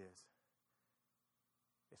purpose is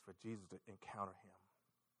for Jesus to encounter him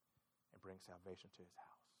and bring salvation to his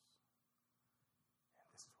house. And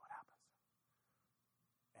this is what happens.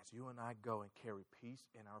 As you and I go and carry peace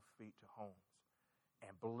in our feet to homes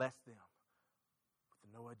and bless them with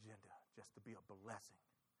no agenda, just to be a blessing.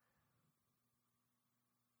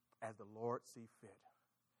 as the Lord see fit,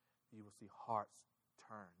 you will see hearts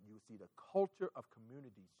turn. You will see the culture of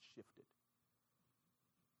communities shifted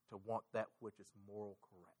to want that which is moral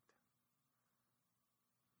correct.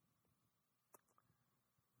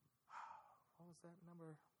 What was that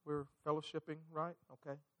number? We're fellowshipping, right?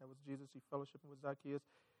 Okay, that was Jesus. He fellowshipping with Zacchaeus.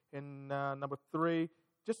 And number 3,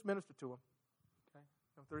 just minister to him. Okay,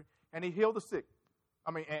 number 3. And he healed the sick.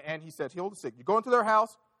 And he said, heal the sick. You go into their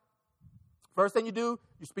house. First thing you do,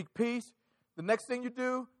 you speak peace. The next thing you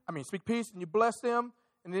do, speak peace and you bless them.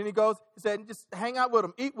 And then he said, just hang out with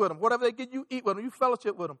them, eat with them. Whatever they get you, eat with them. You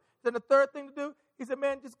fellowship with them. Then the third thing to do, he said,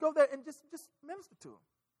 man, just go there and just minister to them.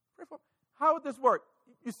 Pray for them. How would this work?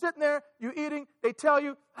 You're sitting there, you're eating, they tell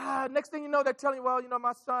you, next thing you know, they're telling you, well,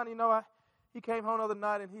 my son, he came home the other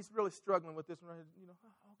night and he's really struggling with this.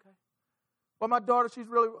 Okay. Well, my daughter, she's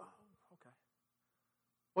really, okay.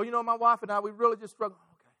 Well, my wife and I, we really just struggle.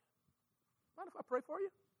 Okay. Mind if I pray for you?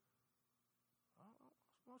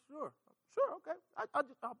 Well, sure. Sure, okay. I'll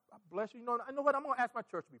bless you. I know what? I'm going to ask my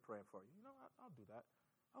church to be praying for you. I'll do that.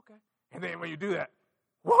 Okay. And then when you do that,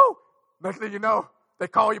 whoa, next thing you know, they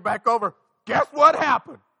call you back over. Guess what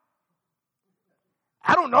happened?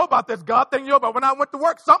 I don't know about this God thing, but when I went to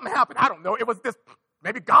work, something happened. I don't know. It was this,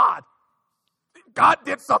 maybe God. God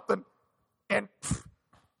did something. And,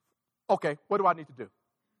 okay, what do I need to do?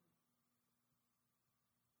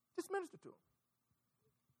 Just minister to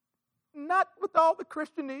him. Not with all the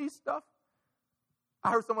Christianese stuff. I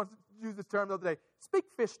heard someone use this term the other day. Speak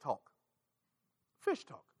fish talk. Fish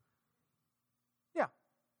talk. Yeah.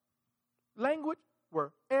 Language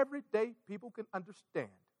where everyday people can understand.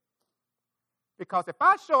 Because if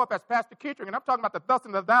I show up as Pastor Kettering and I'm talking about the thus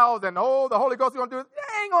and the thous and the Holy Ghost is going to do it,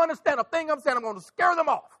 they ain't going to understand a thing I'm saying. I'm going to scare them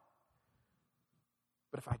off.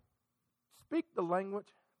 But if I speak the language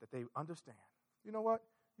that they understand, you know what?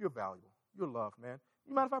 You're valuable. You're loved, man.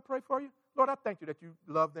 You mind if I pray for you? Lord, I thank you that you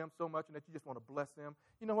love them so much and that you just want to bless them.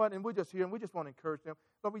 You know what? And we're just here and we just want to encourage them.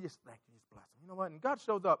 Lord, we just thank you. Just bless them. You know what? And God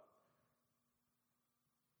shows up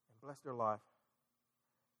and bless their life.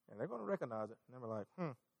 And they're going to recognize it. And they're like,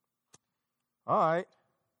 all right.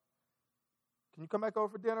 Can you come back over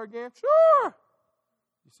for dinner again? Sure.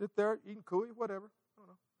 You sit there eating cuy, whatever. I don't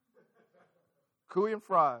know. Cuy and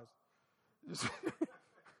fries. But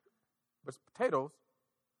it's potatoes.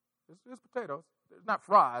 It's potatoes. It's not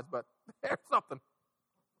fries, but there's something.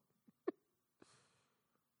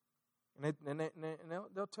 and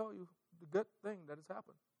they'll tell you the good thing that has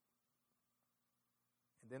happened.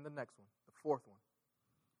 And then the next one, the fourth one.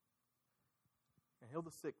 And heal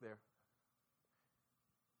the sick there.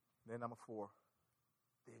 Then number 4,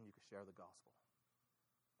 then you can share the gospel.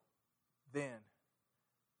 Then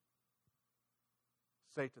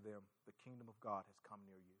say to them, the kingdom of God has come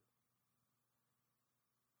near you.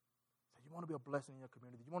 So you want to be a blessing in your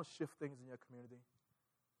community? You want to shift things in your community?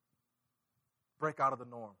 Break out of the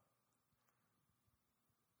norm.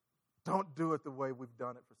 Don't do it the way we've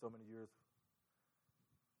done it for so many years.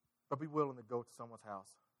 But be willing to go to someone's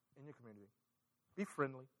house in your community. Be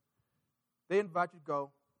friendly. They invite you to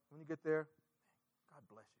go. When you get there, God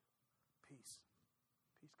bless you. Peace.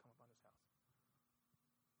 Peace come upon this house.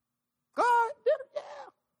 God did it,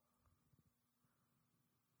 yeah.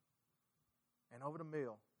 And over the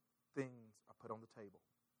meal, things are put on the table.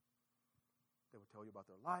 They will tell you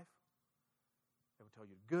about their life. They will tell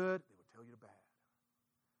you the good. They will tell you the bad.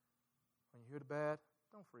 When you hear the bad,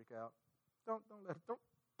 don't freak out. Don't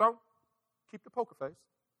keep the poker face.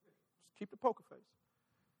 Just keep the poker face.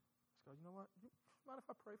 Just go, you know what? Mind if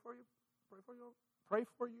I pray for you? Pray for you? Pray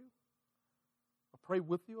for you? Or pray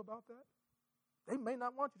with you about that? They may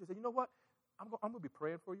not want you to say, you know what? I'm going to be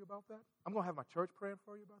praying for you about that. I'm going to have my church praying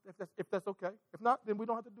for you about that, if that's okay. If not, then we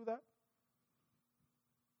don't have to do that.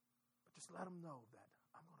 But just let them know that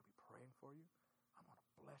I'm going to be praying for you. I'm going to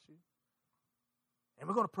bless you. And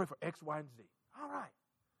we're going to pray for X, Y, and Z. All right.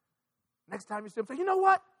 Next time you see them, say, you know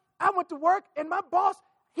what? I went to work, and my boss,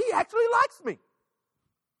 he actually likes me.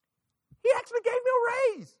 He actually gave me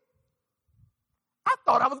a raise. I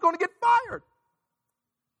thought I was going to get fired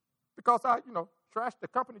because I, trashed the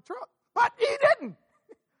company truck. But he didn't.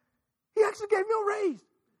 He actually gave me a raise.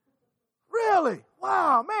 Really?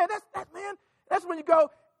 Wow, man, that's when you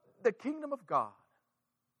go, the kingdom of God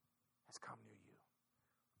has come near you.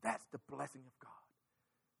 That's the blessing of God.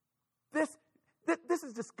 This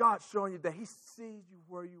is just God showing you that he sees you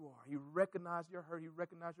where you are. He recognizes your hurt. He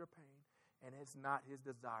recognizes your pain. And it's not his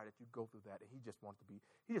desire that you go through that. He just wants to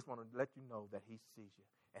let you know that he sees you.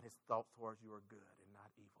 And his thoughts towards you are good and not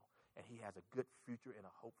evil. And he has a good future and a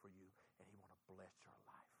hope for you. And he wants to bless your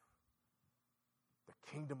life. The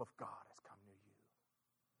kingdom of God has come near you.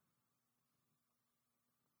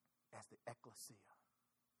 as the ecclesia,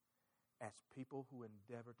 as people who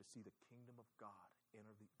endeavor to see the kingdom of God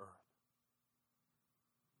enter the earth.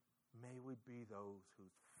 May we be those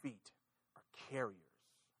whose feet are carriers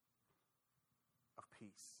of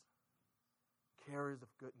peace, carriers of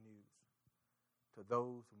good news to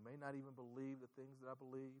those who may not even believe the things that I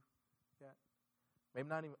believe yet, may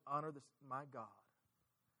not even honor my God,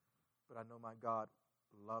 but I know my God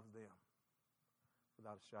loves them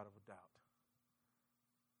without a shadow of a doubt.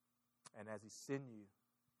 And as he sends you,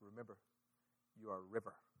 remember, you are a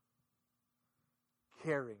river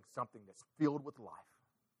carrying something that's filled with life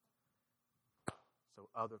so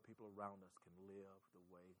other people around us can live the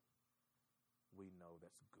way we know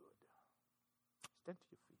that's good. Stand to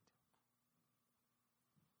your feet.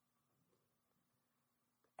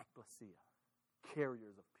 The ecclesia,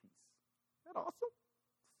 carriers of peace. Isn't that awesome?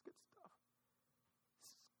 This is good stuff. This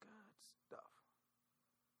is good stuff.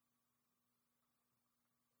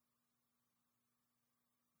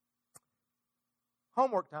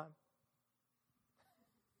 Homework time.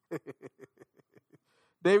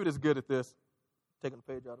 David is good at this. Taking a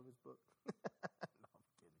page out of his book. No, I'm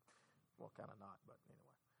kidding. Well, kind of not, but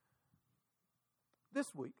anyway.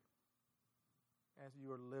 This week, as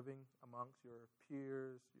you are living amongst your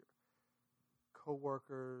peers, your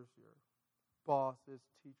co-workers, your bosses,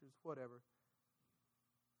 teachers, whatever,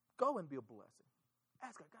 go and be a blessing.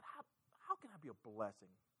 Ask God, how can I be a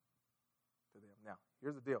blessing to them? Now,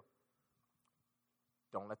 here's the deal.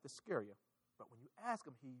 Don't let this scare you. But when you ask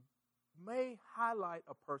him, he may highlight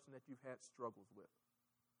a person that you've had struggles with.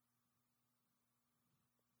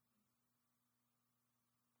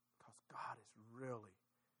 Because God is really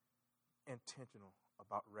intentional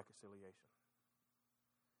about reconciliation.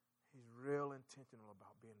 He's real intentional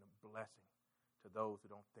about being a blessing to those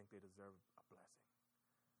who don't think they deserve a blessing.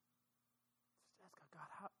 Just ask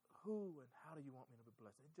God, who and how do you want me to be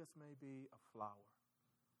blessed? It just may be a flower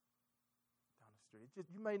down the street.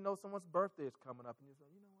 You may know someone's birthday is coming up, and you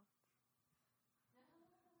say, you know what?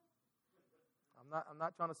 I'm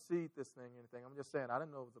not trying to seed this thing or anything. I'm just saying, I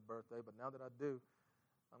didn't know it was a birthday, but now that I do,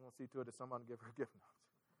 I'm going to see to it that someone give her a gift note.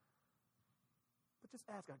 But just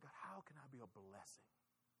ask God, how can I be a blessing?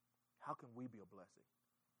 How can we be a blessing?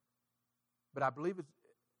 But I believe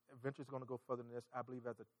eventually it's going to go further than this. I believe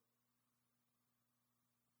as a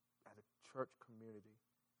church community,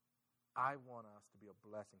 I want us to be a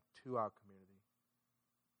blessing to our community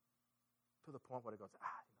to the point where it goes,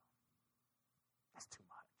 that's too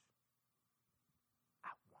much. I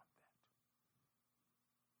want that.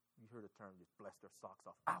 You heard the term, just bless their socks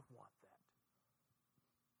off. I want that.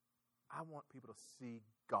 I want people to see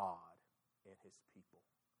God in his people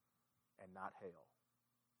and not hell.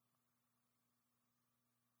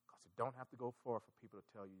 Because you don't have to go far for people to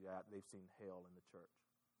tell you that they've seen hell in the church.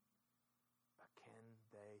 But can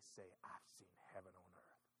they say, I've seen heaven on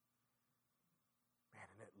earth? Man,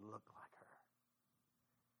 and it looked like her.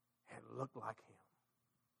 It looked like him.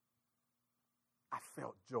 I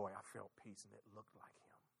felt joy. I felt peace, and it looked like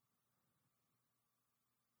him.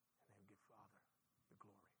 And then give Father the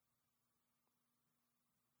glory.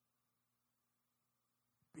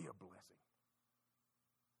 Be a blessing.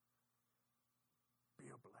 Be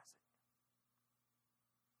a blessing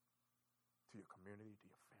to your community, to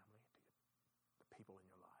your family, to the people in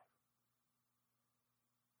your life.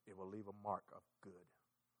 It will leave a mark of good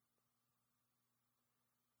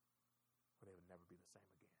where they would never be the same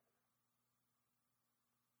again.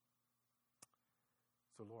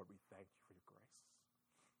 So, Lord, we thank you for your grace.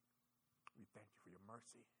 We thank you for your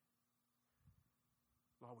mercy.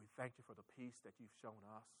 Lord, we thank you for the peace that you've shown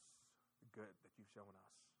us, the good that you've shown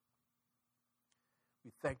us.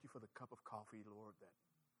 We thank you for the cup of coffee, Lord, that's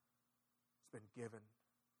been given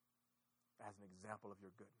as an example of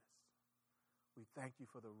your goodness. We thank you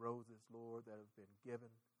for the roses, Lord, that have been given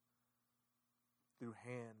through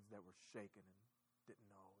hands that were shaken and didn't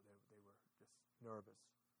know. They were just nervous.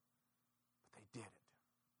 But they did it.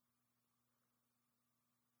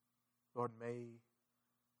 Lord, may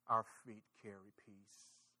our feet carry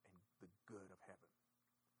peace and the good of heaven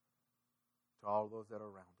to all those that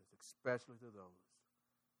are around us, especially to those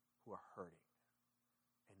who are hurting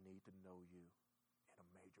and need to know you in a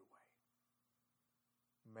major way.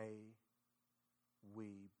 May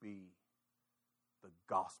we be the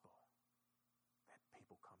gospel